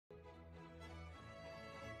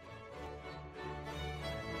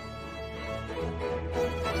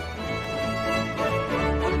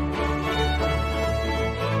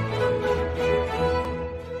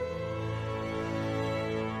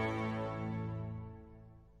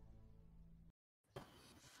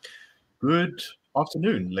Good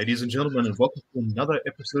afternoon, ladies and gentlemen, and welcome to another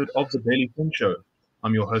episode of the Daily Fin Show.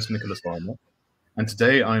 I'm your host, Nicholas Lorimer, and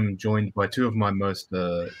today I'm joined by two of my most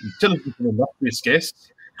intelligent and illustrious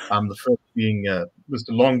guests. The first being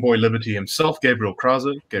Mr. Longboy Liberty himself, Gabriel Crouse.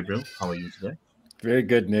 Gabriel, how are you today? Very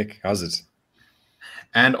good, Nick. How's it?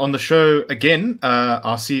 And on the show again,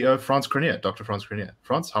 our CEO, Frans Cronje, Dr. Frans Cronje.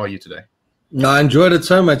 Frans, how are you today? No, I enjoyed it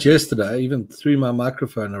so much yesterday. I even threw my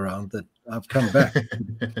microphone around that I've come back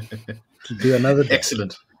to do another day.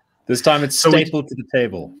 Excellent. This time it's stapled to the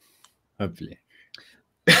table, hopefully.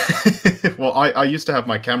 Well, I used to have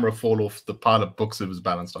my camera fall off the pile of books it was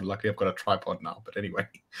balanced on. Luckily, I've got a tripod now. But anyway,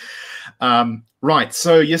 right.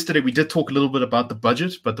 So yesterday we did talk a little bit about the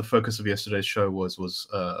budget, but the focus of yesterday's show was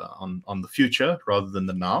on the future rather than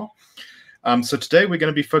the now. So today we're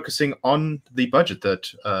going to be focusing on the budget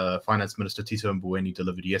that Finance Minister Tito Mboweni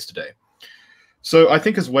delivered yesterday. So I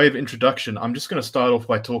think as way of introduction, I'm just going to start off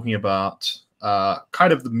by talking about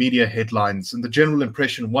kind of the media headlines and the general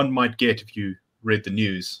impression one might get if you read the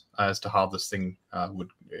news as to how this thing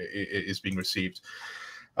is being received.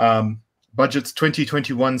 Budget's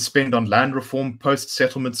 2021 spend on land reform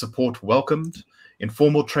post-settlement support welcomed.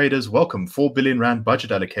 Informal traders welcome 4 billion rand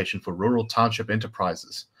budget allocation for rural township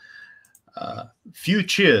enterprises. Few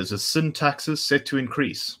cheers as sin taxes set to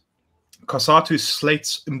increase. COSATU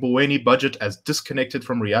slates Mboweni budget as disconnected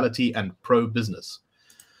from reality and pro-business.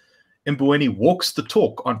 Mboweni walks the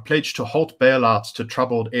talk on pledge to halt bailouts to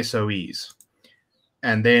troubled SOEs.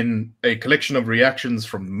 And then a collection of reactions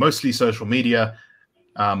from mostly social media.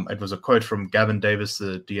 It was a quote from Gavin Davis,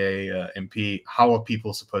 the DA MP, "How are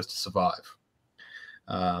people supposed to survive?"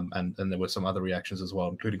 And there were some other reactions as well,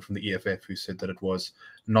 including from the EFF, who said that it was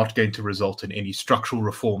not going to result in any structural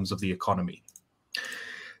reforms of the economy.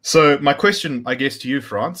 So my question, I guess, to you,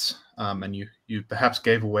 Frans, and you perhaps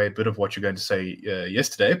gave away a bit of what you're going to say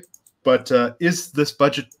yesterday, but is this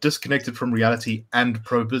budget disconnected from reality and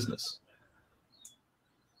pro-business?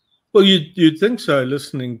 Well, you'd think so,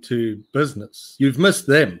 listening to business. You've missed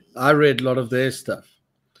them. I read a lot of their stuff,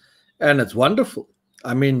 and it's wonderful.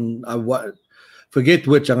 I mean, forget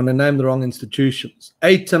which, I'm going to name the wrong institutions.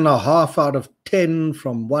 8.5 out of 10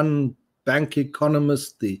 from one bank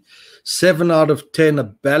economist, the 7 out of 10, a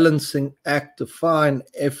balancing act, a fine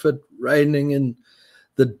effort, reining in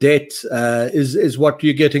the debt is what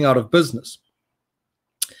you're getting out of business.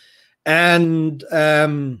 And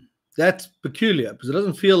that's peculiar, because it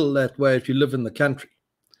doesn't feel that way if you live in the country,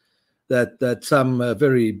 that some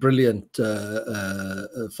very brilliant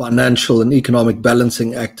financial and economic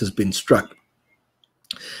balancing act has been struck.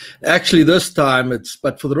 Actually, this time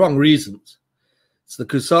but for the wrong reasons. It's the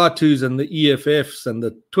COSATUs and the EFFs and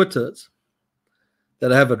the Twitters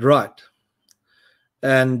that have it right.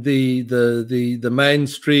 And the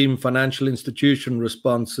mainstream financial institution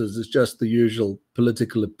responses is just the usual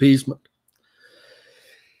political appeasement.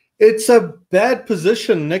 It's a bad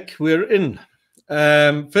position, Nick, we're in.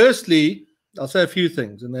 Firstly, I'll say a few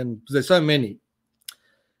things, and then because there's so many.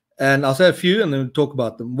 And I'll say a few and then we'll talk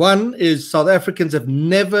about them. One is South Africans have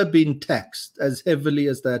never been taxed as heavily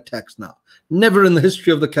as they're taxed now. Never in the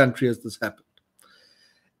history of the country has this happened.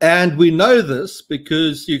 And we know this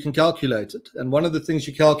because you can calculate it. And one of the things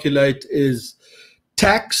you calculate is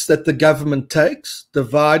tax that the government takes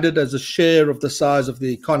divided as a share of the size of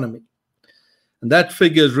the economy. And that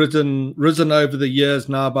figure has risen over the years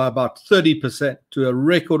now by about 30% to a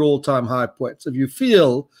record all-time high point. So if you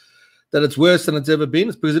feel that it's worse than it's ever been,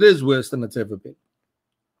 it's because it is worse than it's ever been.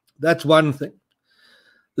 That's one thing.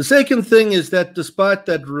 The second thing is that despite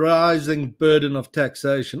that rising burden of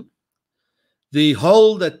taxation, the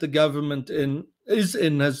hole that the government is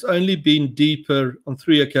in has only been deeper on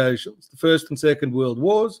 3 occasions: the First and Second World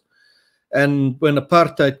Wars, and when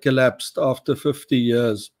apartheid collapsed after 50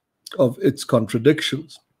 years of its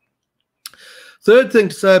contradictions. Third thing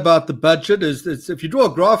to say about the budget is if you draw a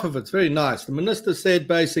graph of it, it's very nice. The minister said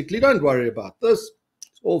basically, don't worry about this.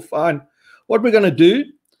 It's all fine. What we're going to do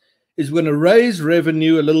is we're going to raise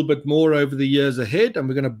revenue a little bit more over the years ahead, and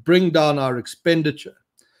we're going to bring down our expenditure.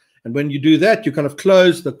 And when you do that, you kind of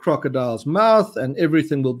close the crocodile's mouth and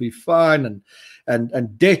everything will be fine,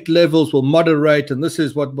 and debt levels will moderate. And this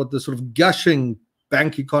is what the sort of gushing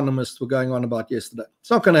bank economists were going on about yesterday. It's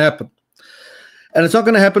not going to happen. And it's not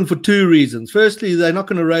going to happen for 2 reasons. Firstly, they're not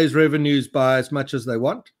going to raise revenues by as much as they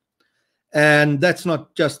want. And that's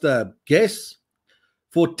not just a guess.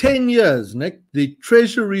 For 10 years, Nick, the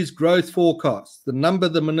Treasury's growth forecast, the number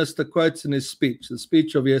the minister quotes in his speech, the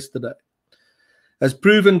speech of yesterday, has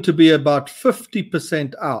proven to be about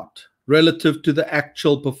 50% out relative to the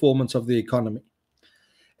actual performance of the economy.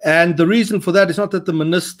 And the reason for that is not that the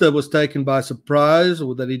minister was taken by surprise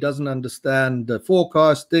or that he doesn't understand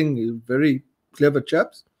forecasting. Very clever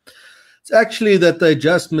chaps. It's actually that they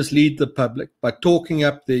just mislead the public by talking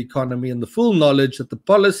up the economy in the full knowledge that the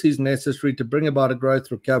policies necessary to bring about a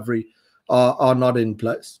growth recovery are not in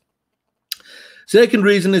place. Second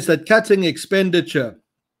reason is that cutting expenditure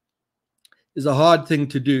is a hard thing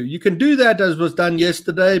to do. You can do that, as was done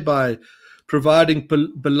yesterday, by providing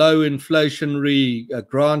below inflationary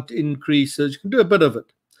grant increases. You can do a bit of it.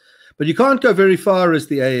 But you can't go very far as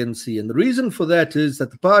the ANC. And the reason for that is that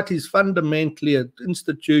the party is fundamentally an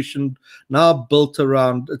institution now built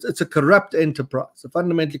around, it's a corrupt enterprise, a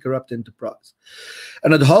fundamentally corrupt enterprise.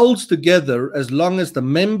 And it holds together as long as the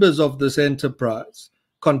members of this enterprise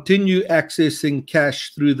continue accessing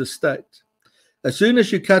cash through the state. As soon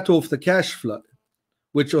as you cut off the cash flow,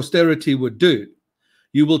 which austerity would do,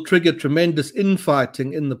 you will trigger tremendous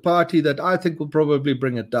infighting in the party that I think will probably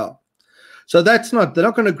bring it down. So they're not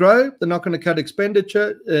going to grow. They're not going to cut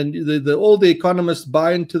expenditure, and all the economists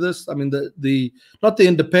buy into this. I mean, not the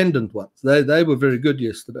independent ones. They were very good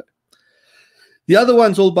yesterday. The other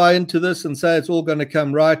ones all buy into this and say it's all going to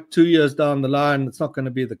come right 2 years down the line. It's not going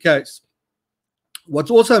to be the case.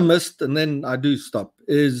 What's also missed, and then I do stop,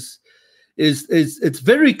 is it's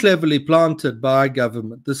very cleverly planted by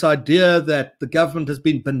government. This idea that the government has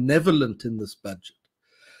been benevolent in this budget,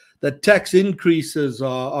 that tax increases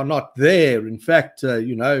are not there. In fact,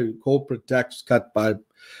 corporate tax cut by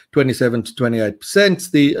 27 to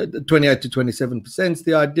 28%, the 28 to 27%.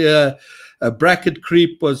 The idea bracket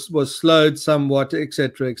creep was slowed somewhat,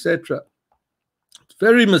 etc., etc. It's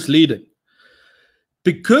very misleading.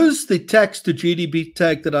 Because the tax to GDP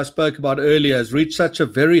take that I spoke about earlier has reached such a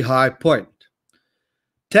very high point,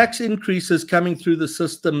 tax increases coming through the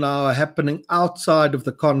system now are happening outside of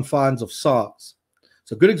the confines of SARS.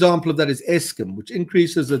 So a good example of that is Eskom, which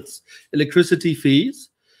increases its electricity fees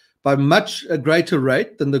by much a greater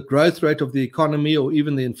rate than the growth rate of the economy or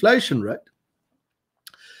even the inflation rate.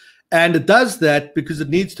 And it does that because it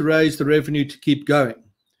needs to raise the revenue to keep going.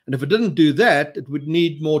 And if it didn't do that, it would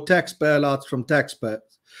need more tax bailouts from taxpayers.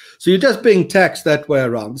 So you're just being taxed that way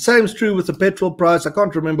around. The same is true with the petrol price. I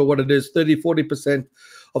can't remember what it is, 30, 40%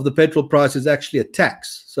 of the petrol price is actually a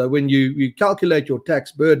tax. So when you calculate your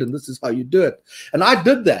tax burden, this is how you do it. And I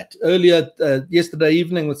did that earlier yesterday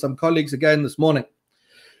evening with some colleagues again this morning.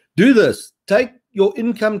 Do this. Take your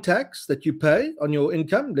income tax that you pay on your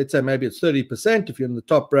income. Let's say maybe it's 30%. If you're in the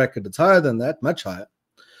top bracket, it's higher than that, much higher.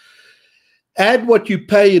 Add what you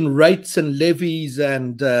pay in rates and levies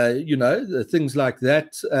and, things like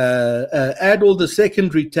that. Add all the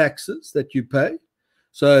secondary taxes that you pay.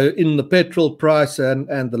 So in the petrol price and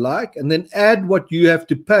the like, and then add what you have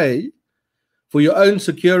to pay for your own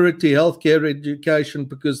security, healthcare, education,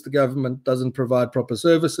 because the government doesn't provide proper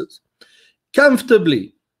services.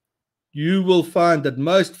 Comfortably, you will find that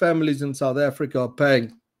most families in South Africa are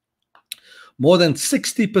paying more than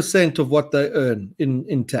 60% of what they earn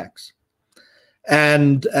in tax.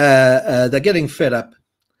 And they're getting fed up,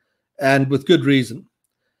 and with good reason.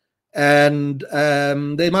 And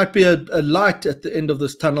there might be a light at the end of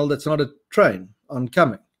this tunnel that's not a train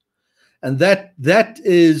oncoming. And that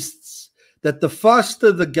is that the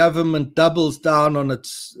faster the government doubles down on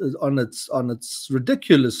its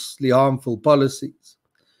ridiculously harmful policies,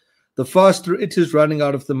 the faster it is running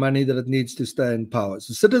out of the money that it needs to stay in power.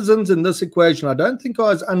 So citizens in this equation, I don't think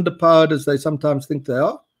are as underpowered as they sometimes think they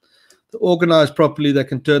are. They're organized properly, they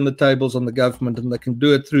can turn the tables on the government, and they can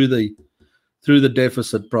do it through the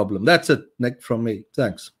deficit problem. That's it, Nick, from me.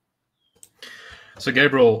 Thanks. So,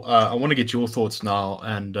 Gabriel, I want to get your thoughts now,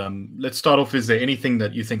 and let's start off. Is there anything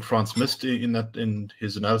that you think Frans missed in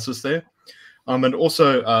his analysis there? And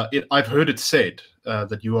also, I've heard it said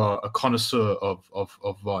that you are a connoisseur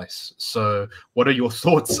of vice. So, what are your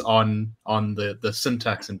thoughts on the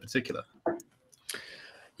syntax in particular?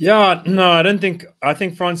 Yeah, no, I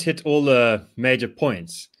think Frans hit all the major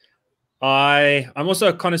points. I'm also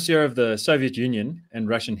a connoisseur of the Soviet Union and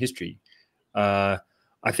Russian history.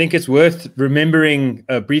 I think it's worth remembering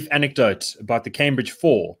a brief anecdote about the Cambridge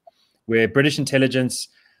 4, where British intelligence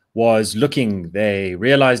was looking. They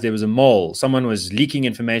realized there was a mole. Someone was leaking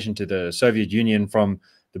information to the Soviet Union from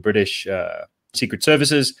the British secret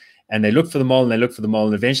services, and they looked for the mole, and they looked for the mole,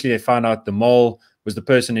 and eventually they found out the mole was the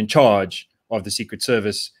person in charge of the Secret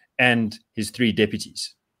Service and his 3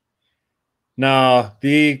 deputies. Now,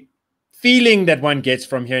 the feeling that one gets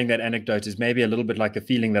from hearing that anecdote is maybe a little bit like the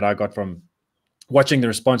feeling that I got from watching the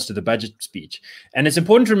response to the budget speech. And it's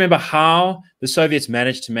important to remember how the Soviets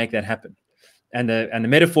managed to make that happen. And the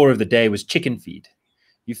metaphor of the day was chicken feed.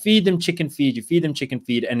 You feed them chicken feed, you feed them chicken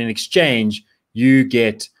feed, and in exchange, you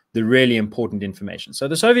get the really important information. So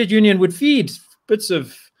the Soviet Union would feed bits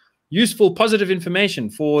of useful, positive information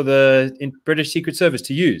for the British Secret Service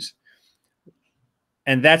to use.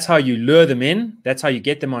 And that's how you lure them in. That's how you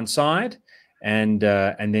get them on side. And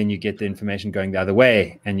then you get the information going the other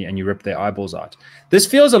way, and you rip their eyeballs out. This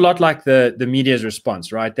feels a lot like the media's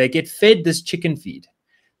response, right? They get fed this chicken feed.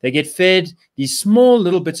 They get fed these small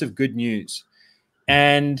little bits of good news.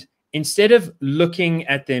 And instead of looking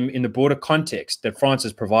at them in the broader context that France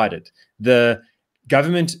has provided, the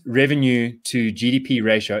government revenue to GDP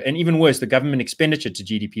ratio, and even worse, the government expenditure to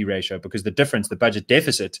GDP ratio, because the difference, the budget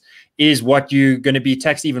deficit, is what you're going to be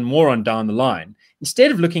taxed even more on down the line.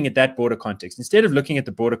 Instead of looking at that broader context, instead of looking at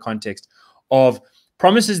the broader context of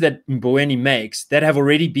promises that Mboweni makes that have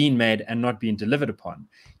already been made and not been delivered upon,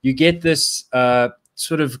 you get this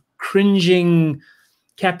sort of cringing,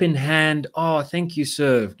 cap in hand, oh, thank you,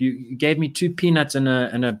 sir. You gave me 2 peanuts and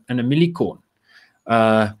a millicorn.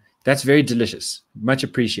 That's very delicious. Much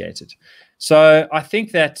appreciated. So I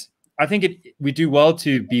think we do well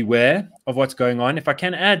to beware of what's going on. If I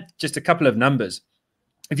can add just a couple of numbers,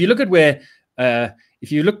 if you look at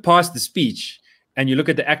if you look past the speech and you look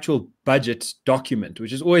at the actual budget document,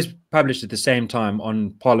 which is always published at the same time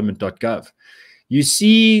on parliament.gov, you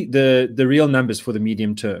see the real numbers for the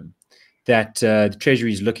medium term that the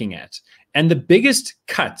Treasury is looking at. And the biggest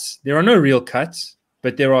cuts, there are no real cuts,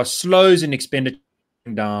 but there are slows in expenditure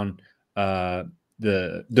down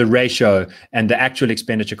the ratio and the actual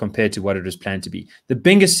expenditure compared to what it was planned to be. The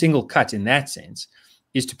biggest single cut in that sense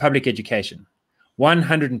is to public education.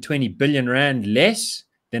 120 billion rand less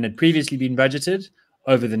than had previously been budgeted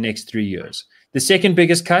over the next 3 years. The second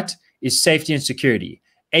biggest cut is safety and security.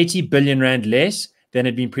 80 billion rand less than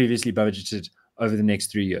had been previously budgeted over the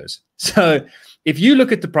next 3 years. So if you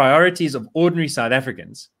look at the priorities of ordinary South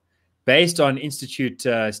Africans based on Institute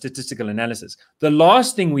statistical analysis, the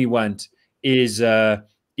last thing we want is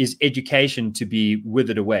education to be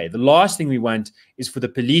withered away. The last thing we want is for the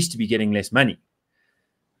police to be getting less money.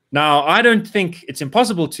 Now, I don't think it's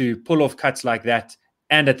impossible to pull off cuts like that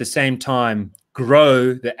and at the same time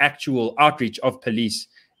grow the actual outreach of police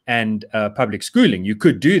and public schooling. You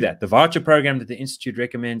could do that. The voucher program that the Institute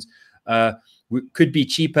recommends could be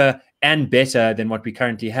cheaper and better than what we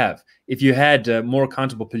currently have. If you had more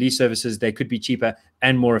accountable police services, they could be cheaper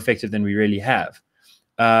and more effective than we really have.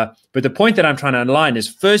 But the point that I'm trying to underline is,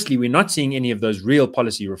 firstly, we're not seeing any of those real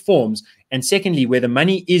policy reforms. And secondly, where the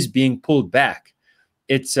money is being pulled back,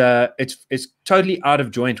 it's totally out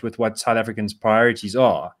of joint with what South Africans' priorities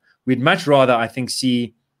are. We'd much rather, I think,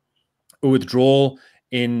 see a withdrawal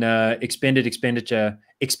in expected expenditure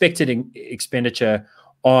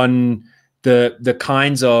on the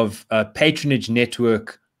kinds of patronage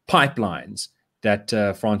network pipelines that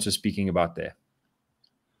Frans was speaking about there.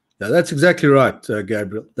 Yeah, that's exactly right,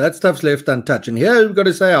 Gabriel. That stuff's left untouched. And here we've got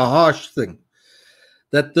to say a harsh thing,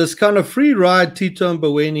 that this kind of free ride Tito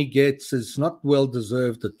Mboweni gets is not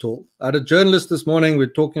well-deserved at all. I had a journalist this morning, we're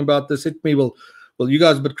talking about this, hit me, well, you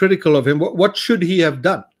guys are a bit critical of him. What should he have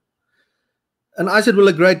done? And I said, well,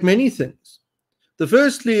 a great many things. The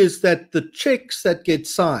firstly is that the checks that get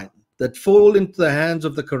signed, that fall into the hands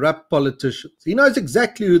of the corrupt politicians, he knows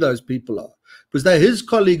exactly who those people are, because they're his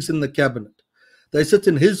colleagues in the cabinet. They sit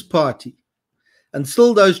in his party. And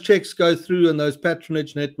still those checks go through and those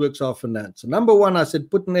patronage networks are financed. So number one, I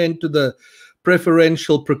said, put an end to the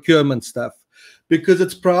preferential procurement stuff, because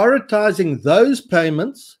it's prioritizing those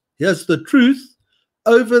payments, here's the truth,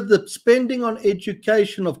 over the spending on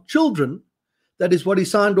education of children. That is what he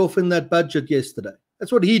signed off in that budget yesterday.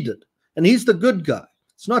 That's what he did. And he's the good guy.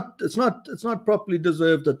 It's not properly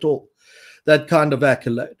deserved at all, that kind of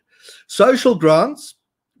accolade. Social grants,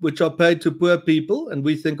 which are paid to poor people and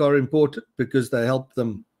we think are important because they help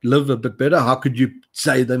them live a bit better. How could you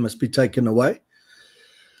say they must be taken away?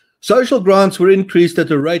 Social grants were increased at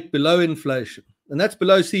a rate below inflation, and that's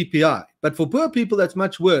below CPI. But for poor people, that's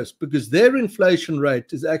much worse, because their inflation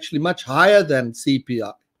rate is actually much higher than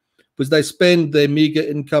CPI, because they spend their meager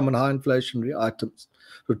income on high inflationary items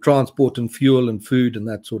for transport and fuel and food and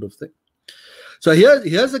that sort of thing. So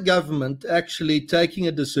here's a government actually taking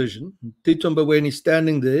a decision. Tito Mboweni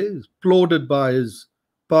standing there, applauded by his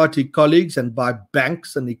party colleagues and by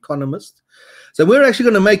banks and economists. So we're actually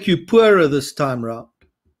going to make you poorer this time around,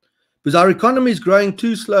 because our economy is growing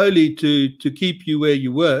too slowly to keep you where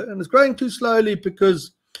you were. And it's growing too slowly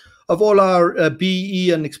because of all our BE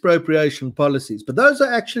and expropriation policies. But those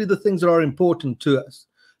are actually the things that are important to us.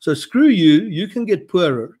 So screw you, you can get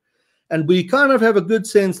poorer. And we kind of have a good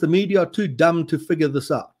sense the media are too dumb to figure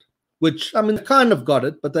this out, which, I mean, they kind of got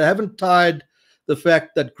it, but they haven't tied the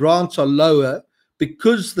fact that grants are lower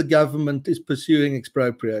because the government is pursuing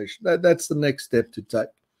expropriation. That's the next step to take.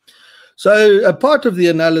 So a part of the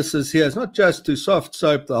analysis here is not just to soft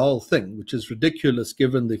soap the whole thing, which is ridiculous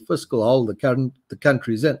given the fiscal hole the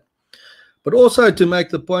country's in, but also to make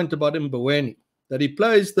the point about Mboweni, that he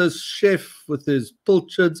plays this chef with his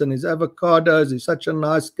pilchards and his avocados. He's such a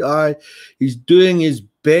nice guy. He's doing his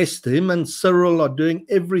best. Him and Cyril are doing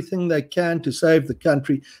everything they can to save the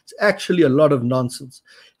country. It's actually a lot of nonsense.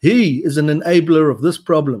 He is an enabler of this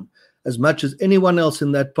problem as much as anyone else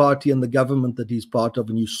in that party and the government that he's part of.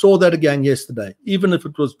 And you saw that again yesterday, even if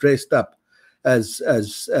it was dressed up as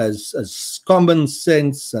common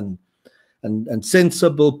sense and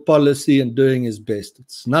sensible policy and doing his best.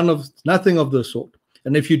 It's nothing of the sort.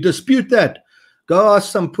 And if you dispute that, go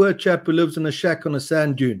ask some poor chap who lives in a shack on a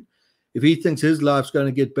sand dune if he thinks his life's going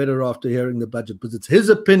to get better after hearing the budget, because it's his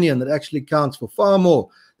opinion that actually counts for far more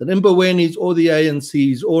than Mboweni's or the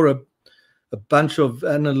ANC's or a bunch of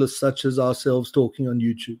analysts such as ourselves talking on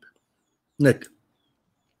YouTube. Nick.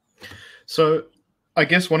 So I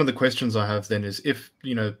guess one of the questions I have then is if,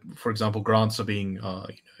 for example, grants are being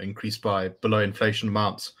increased by below inflation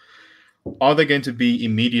amounts, are there going to be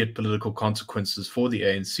immediate political consequences for the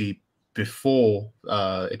ANC before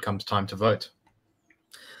it comes time to vote?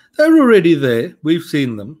 They're already there. We've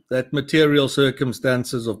seen them, that material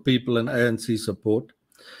circumstances of people in ANC support.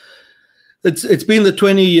 It's been the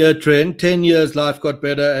 20-year trend. 10 years, life got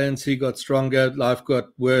better, ANC got stronger, life got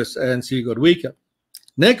worse, ANC got weaker.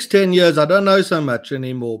 Next 10 years, I don't know so much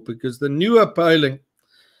anymore because the newer polling,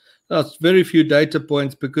 that's very few data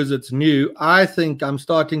points because it's new. I think I'm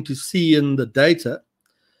starting to see in the data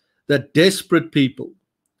that desperate people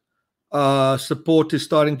support is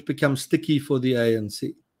starting to become sticky for the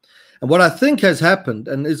ANC. And what I think has happened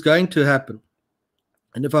and is going to happen,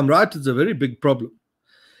 and if I'm right, it's a very big problem,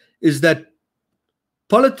 is that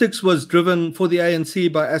politics was driven for the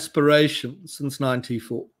ANC by aspiration since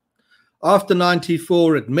 94. After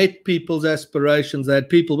 94, it met people's aspirations. They had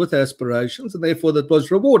people with aspirations, and therefore that was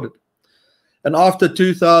rewarded. And after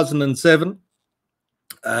 2007,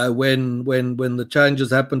 when the changes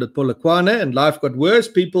happened at Polokwane and life got worse,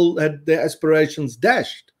 people had their aspirations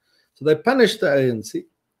dashed. So they punished the ANC.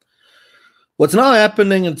 What's now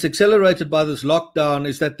happening, and it's accelerated by this lockdown,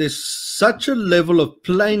 is that there's such a level of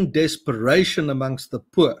plain desperation amongst the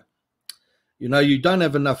poor. You don't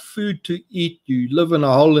have enough food to eat. You live in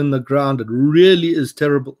a hole in the ground. It really is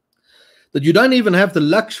terrible. That you don't even have the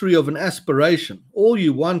luxury of an aspiration. All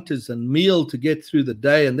you want is a meal to get through the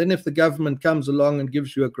day. And then if the government comes along and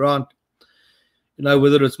gives you a grant,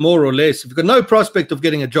 whether it's more or less, if you've got no prospect of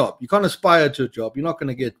getting a job, you can't aspire to a job, you're not going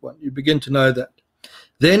to get one. You begin to know that.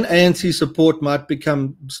 Then ANC support might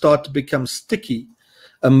start to become sticky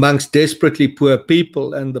amongst desperately poor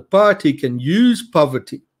people. And the party can use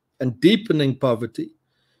poverty and deepening poverty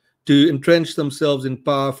to entrench themselves in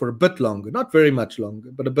power for a bit longer, not very much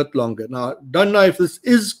longer, but a bit longer. Now, I don't know if this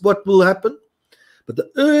is what will happen, but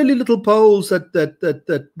the early little polls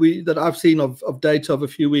that I've seen of data of a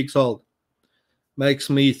few weeks old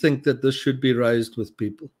makes me think that this should be raised with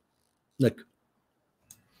people. Nick.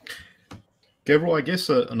 Gabriel, I guess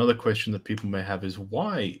another question that people may have is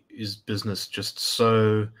why is business just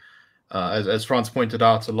so, as Frans pointed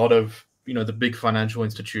out, a lot of the big financial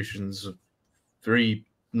institutions are very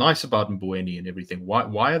nice about Mboweni and everything.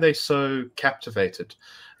 Why are they so captivated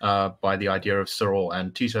by the idea of Cyril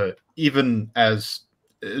and Tito, even as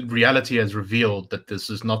reality has revealed that this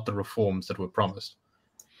is not the reforms that were promised?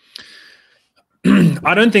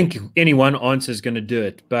 I don't think any one answer is going to do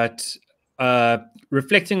it, but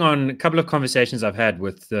reflecting on a couple of conversations I've had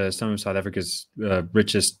with some of South Africa's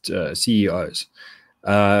richest CEOs,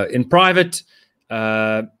 in private,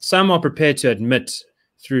 some are prepared to admit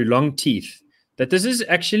through long teeth that this is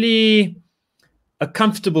actually a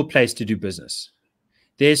comfortable place to do business.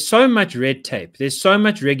 There's so much red tape. There's so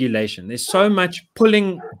much regulation. There's so much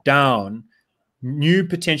pulling down new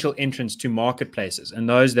potential entrants to marketplaces and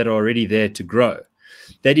those that are already there to grow,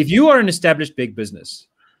 that if you are an established big business,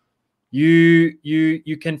 you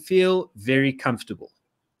can feel very comfortable.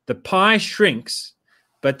 The pie shrinks,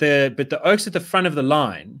 but the oaks at the front of the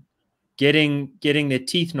line getting their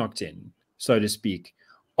teeth knocked in, so to speak,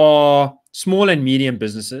 are small and medium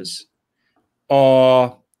businesses,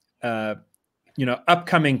 are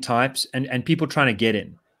upcoming types and people trying to get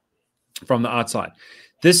in from the outside.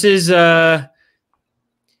 This is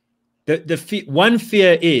one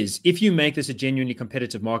fear is, if you make this a genuinely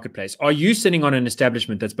competitive marketplace, are you sitting on an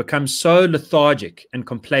establishment that's become so lethargic and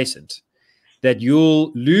complacent that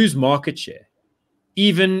you'll lose market share,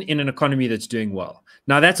 even in an economy that's doing well?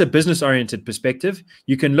 Now, that's a business-oriented perspective.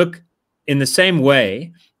 You can look in the same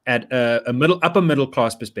way at a upper middle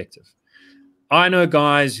class perspective. I know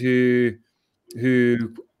guys who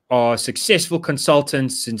are successful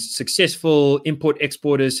consultants and successful import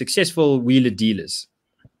exporters, successful wheeler dealers,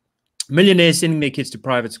 millionaires sending their kids to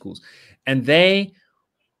private schools, and they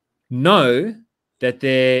know that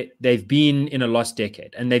they've been in a lost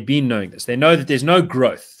decade, and they've been knowing this. They know that there's no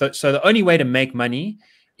growth. So the only way to make money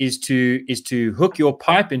is to hook your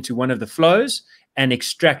pipe into one of the flows and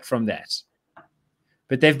extract from that.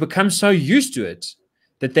 But they've become so used to it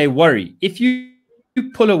that they worry. If you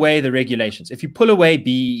pull away the regulations, if you pull away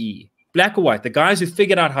BEE, black or white, the guys who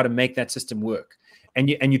figured out how to make that system work, and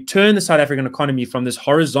you turn the South African economy from this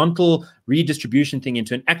horizontal redistribution thing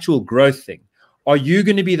into an actual growth thing, are you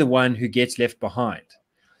going to be the one who gets left behind?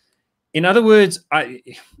 In other words,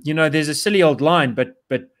 there's a silly old line, but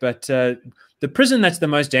the prison that's the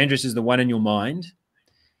most dangerous is the one in your mind.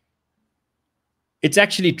 It's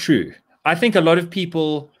actually true. I think a lot of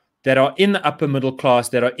people that are in the upper middle class,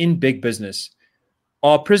 that are in big business,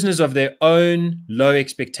 are prisoners of their own low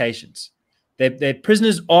expectations. They're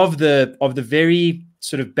prisoners of the very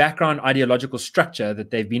sort of background ideological structure that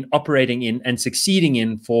they've been operating in and succeeding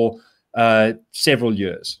in for several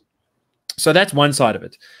years. So that's one side of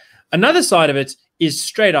it. Another side of it is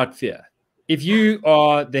straight out fear. If you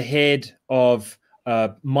are the head of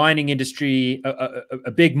mining industry,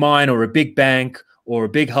 a big mine or a big bank or a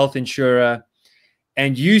big health insurer,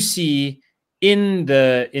 and you see in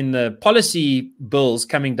the policy bills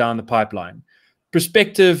coming down the pipeline,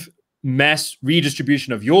 prospective mass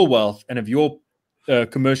redistribution of your wealth and of your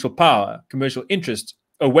commercial power, commercial interests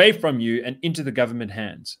away from you and into the government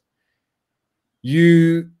hands,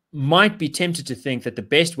 you might be tempted to think that the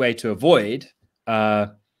best way to avoid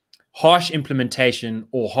harsh implementation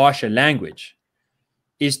or harsher language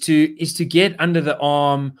is to get under the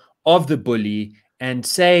arm of the bully and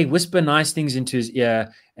whisper nice things into his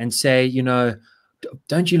ear and say,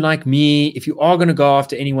 don't you like me? If you are going to go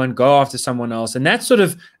after anyone, go after someone else. And that sort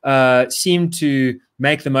of seemed to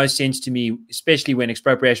make the most sense to me, especially when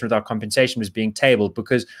expropriation without compensation was being tabled,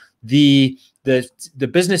 because the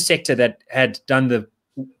business sector that had done the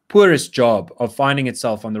poorest job of finding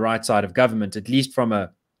itself on the right side of government, at least from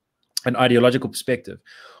an ideological perspective,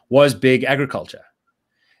 was big agriculture.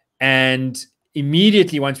 And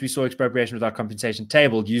immediately once we saw expropriation without compensation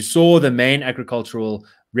tabled, you saw the main agricultural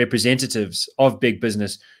representatives of big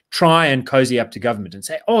business try and cozy up to government and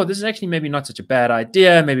say, oh, this is actually maybe not such a bad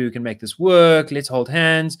idea. Maybe we can make this work. Let's hold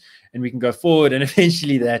hands and we can go forward. And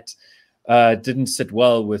eventually that didn't sit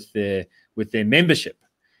well with their membership.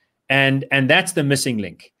 And that's the missing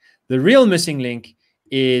link. The real missing link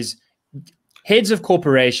is heads of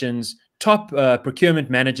corporations, top procurement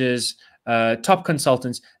managers, top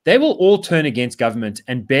consultants. They will all turn against government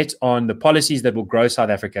and bet on the policies that will grow South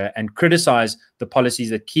Africa and criticize the policies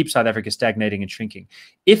that keep South Africa stagnating and shrinking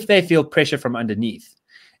if they feel pressure from underneath.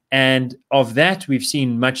 And of that, we've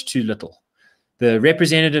seen much too little. The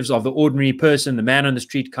representatives of the ordinary person, the man on the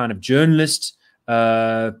street kind of journalist,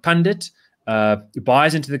 pundit,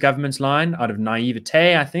 buys into the government's line out of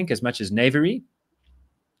naivete, I think, as much as knavery.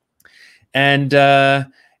 And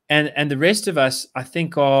the rest of us, I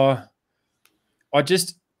think, are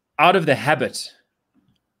just out of the habit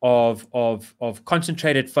of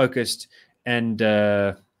concentrated, focused, and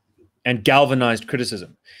galvanized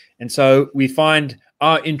criticism. And so we find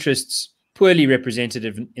our interests poorly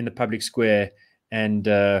represented in the public square, and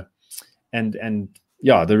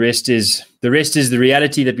yeah, the rest is the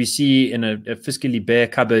reality that we see in a fiscally bare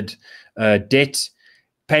cupboard, debt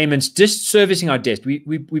payments, just servicing our debt.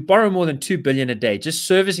 We borrow more than 2 billion a day. Just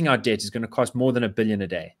servicing our debt is going to cost more than 1 billion a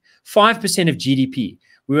day. 5% of GDP.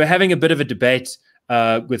 We were having a bit of a debate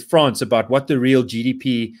with Frans about what the real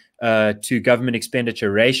GDP to government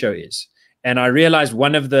expenditure ratio is. And I realized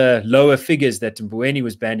one of the lower figures that Mboweni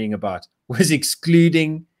was bandying about was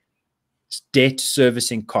excluding debt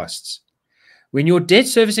servicing costs. When your debt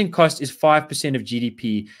servicing cost is 5% of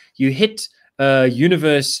GDP, you hit a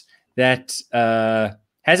universe that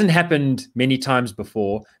hasn't happened many times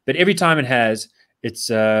before, but every time it has, it's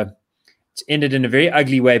ended in a very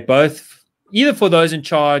ugly way, both either for those in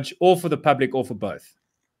charge or for the public or for both.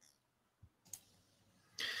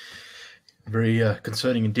 Very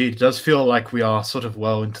concerning indeed. It does feel like we are sort of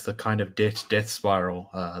well into the kind of death spiral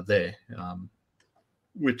there,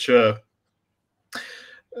 which is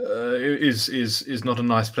not a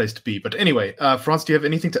nice place to be. But anyway, Frans, do you have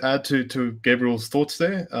anything to add to Gabriel's thoughts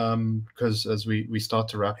there? Because as we start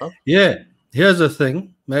to wrap up. Yeah, here's the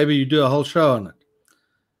thing. Maybe you do a whole show on it.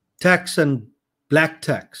 Tax and black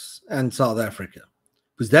tax and South Africa.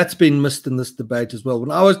 because that's been missed in this debate as well.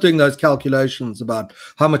 When I was doing those calculations about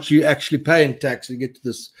how much you actually pay in tax, you get to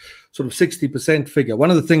this sort of 60% figure.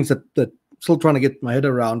 One of the things that I'm still trying to get my head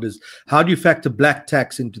around is how do you factor black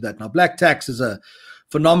tax into that? Now, black tax is a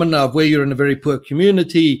phenomena of where you're in a very poor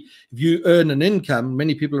community. If you earn an income,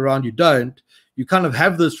 many people around you don't, you kind of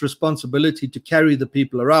have this responsibility to carry the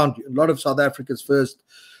people around you. A lot of South Africa's first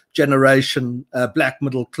generation black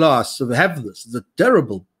middle class have this. It's a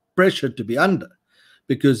terrible pressure to be under,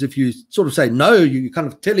 because if you sort of say no, you're kind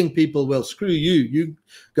of telling people, well, screw you, you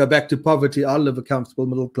go back to poverty, I'll live a comfortable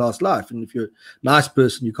middle class life. And if you're a nice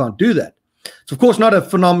person, you can't do that. It's of course not a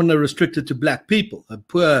phenomenon restricted to black people.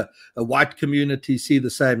 A white community see the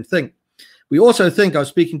same thing. We also think, I was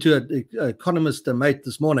speaking to an economist, a mate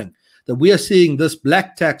this morning, that we are seeing this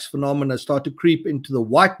black tax phenomena start to creep into the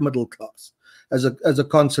white middle class as a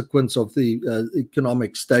consequence of the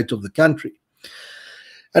economic state of the country.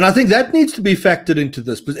 And I think that needs to be factored into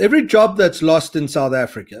this, because every job that's lost in South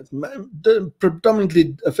Africa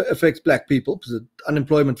predominantly affects black people, because the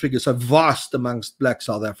unemployment figures are vast amongst black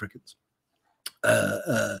South Africans.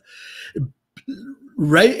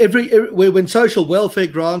 When social welfare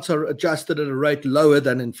grants are adjusted at a rate lower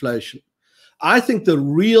than inflation, I think the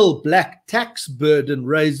real black tax burden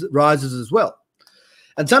rises as well.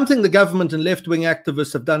 And something the government and left-wing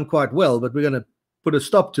activists have done quite well, but we're going to put a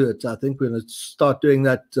stop to it. I think we're going to start doing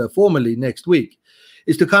that formally next week,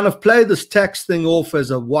 is to kind of play this tax thing off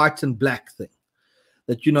as a white and black thing.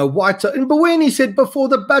 That, you know, whites are, and Mboweni said before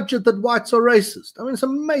the budget that whites are racist. I mean, it's an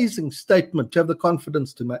amazing statement to have the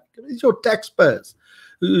confidence to make. These are your taxpayers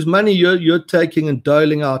whose money you're taking and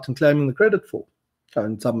doling out and claiming the credit for.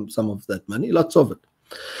 And some of that money, lots of it.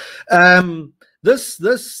 And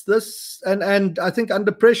I think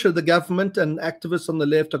under pressure, the government and activists on the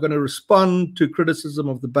left are going to respond to criticism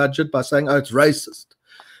of the budget by saying, oh, it's racist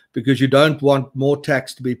because you don't want more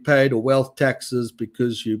tax to be paid, or wealth taxes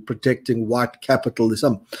because you're protecting white capital. There's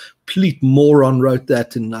some complete moron wrote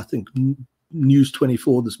that in, I think, News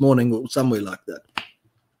 24 this morning or somewhere like that.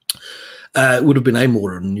 It would have been a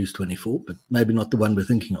moron in News 24, but maybe not the one we're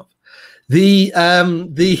thinking of. The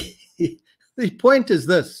point is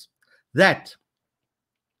this, that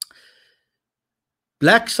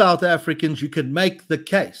black South Africans, you can make the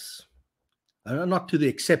case, not to the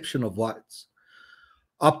exception of whites,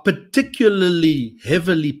 are particularly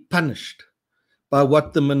heavily punished by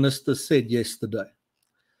what the minister said yesterday.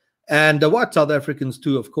 And white South Africans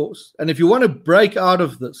too, of course. And if you want to break out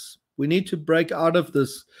of this, we need to break out of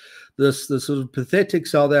this sort of pathetic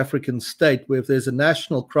South African state where if there's a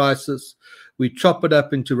national crisis, we chop it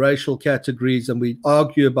up into racial categories and we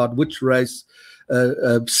argue about which race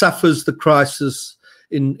suffers the crisis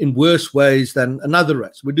in worse ways than another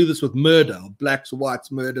race. We do this with murder. Blacks or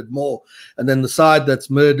whites murdered more, and then the side that's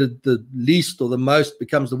murdered the least or the most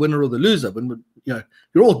becomes the winner or the loser. When you're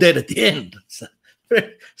all dead at the end. It's a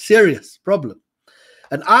very serious problem.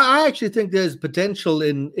 And I actually think there's potential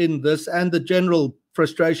in this, and the general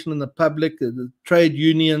frustration in the public, the trade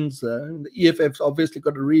unions, the EFF's obviously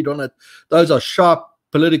got to read on it. Those are sharp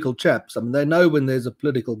political chaps. I mean, they know when there's a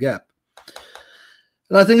political gap.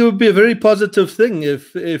 And I think it would be a very positive thing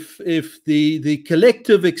if the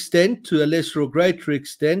collective extent, to a lesser or greater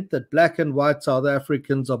extent, that black and white South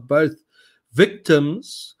Africans are both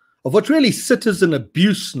victims of what's really citizen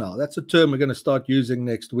abuse now. That's a term we're going to start using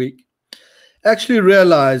next week. Actually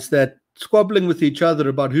realize that squabbling with each other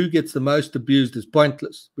about who gets the most abused is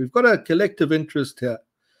pointless. We've got a collective interest here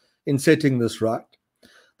in setting this right.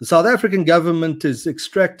 The South African government is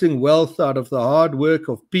extracting wealth out of the hard work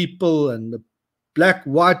of people, and the black,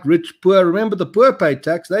 white, rich, poor. Remember, the poor pay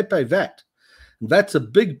tax, they pay VAT. And that's a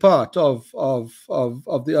big part of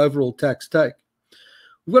the overall tax take.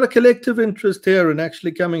 We've got a collective interest here in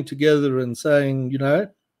actually coming together and saying, you know,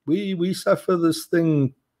 we suffer this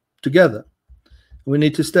thing together. We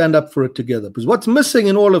need to stand up for it together. Because what's missing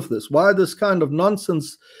in all of this, why this kind of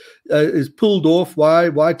nonsense is pulled off,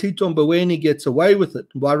 why Tito Mboweni gets away with it,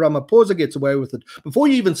 why Ramaphosa gets away with it, before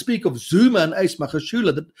you even speak of Zuma and Ace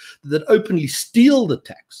Magashula that openly steal the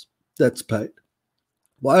tax that's paid,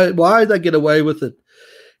 why they get away with it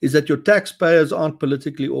is that your taxpayers aren't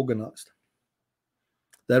politically organized.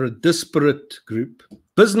 They're a disparate group.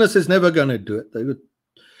 Business is never going to do it.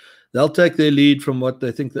 They'll take their lead from what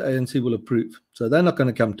they think the ANC will approve. So they're not going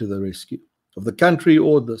to come to the rescue of the country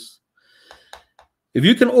or this. If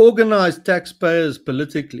you can organize taxpayers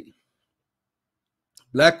politically,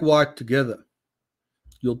 black, white together,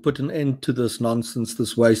 you'll put an end to this nonsense,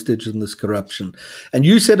 this wastage and this corruption. And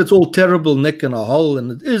you said it's all terrible, Nick, and a hole, and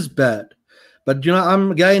it is bad. But, you know,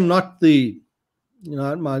 I'm again not the You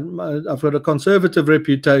know, I've got a conservative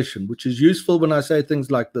reputation, which is useful when I say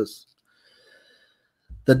things like this.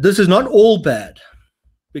 That this is not all bad,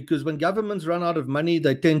 because when governments run out of money,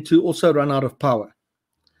 they tend to also run out of power.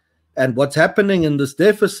 And what's happening in this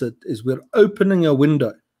deficit is we're opening a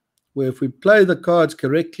window where if we play the cards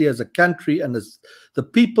correctly as a country and as the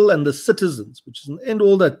people and the citizens, which is in the end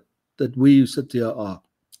all that we who sit here are,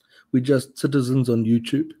 we're just citizens on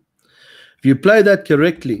YouTube. If you play that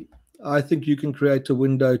correctly, I think you can create a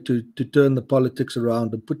window to turn the politics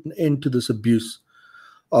around and put an end to this abuse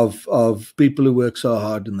of people who work so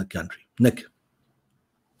hard in the country. Nick.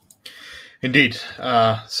 Indeed.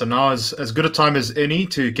 So now is as good a time as any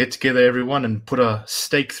to get together, everyone, and put a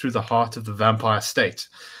stake through the heart of the vampire state,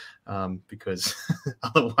 because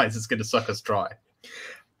otherwise it's going to suck us dry.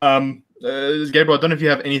 Gabriel, I don't know if you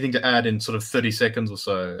have anything to add in sort of 30 seconds or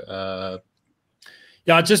so.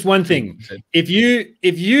 Yeah, just one thing. If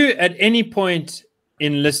you at any point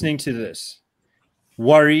in listening to this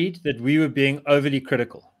worried that we were being overly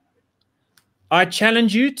critical, I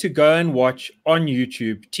challenge you to go and watch on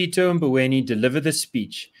YouTube Tito Mboweni deliver the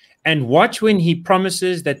speech and watch when he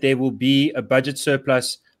promises that there will be a budget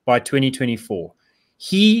surplus by 2024.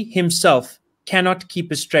 He himself cannot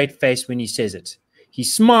keep a straight face when he says it. He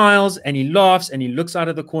smiles and he laughs and he looks out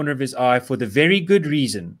of the corner of his eye for the very good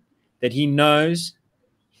reason that he knows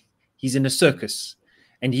he's in a circus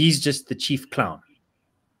and he's just the chief clown.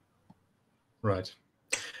 Right.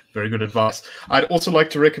 Very good advice. I'd also like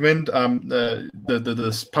to recommend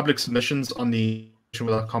the public submissions on the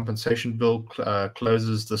Without Compensation bill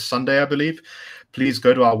closes this Sunday, I believe. Please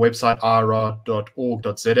go to our website,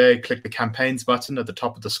 rr.org.za, click the campaigns button at the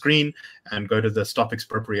top of the screen, and go to the Stop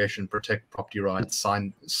Expropriation, Protect Property Rights,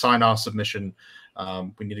 sign our submission.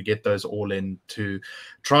 We need to get those all in to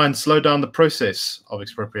try and slow down the process of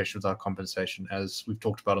expropriation without compensation. As we've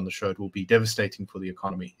talked about on the show, it will be devastating for the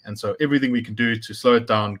economy. And so everything we can do to slow it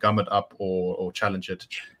down, gum it up, or challenge it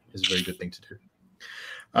is a very good thing to do.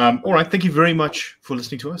 All right. Thank you very much for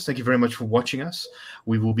listening to us. Thank you very much for watching us.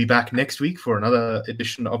 We will be back next week for another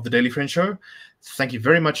edition of the Daily Friend Show. Thank you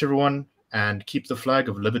very much, everyone, and keep the flag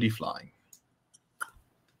of liberty flying.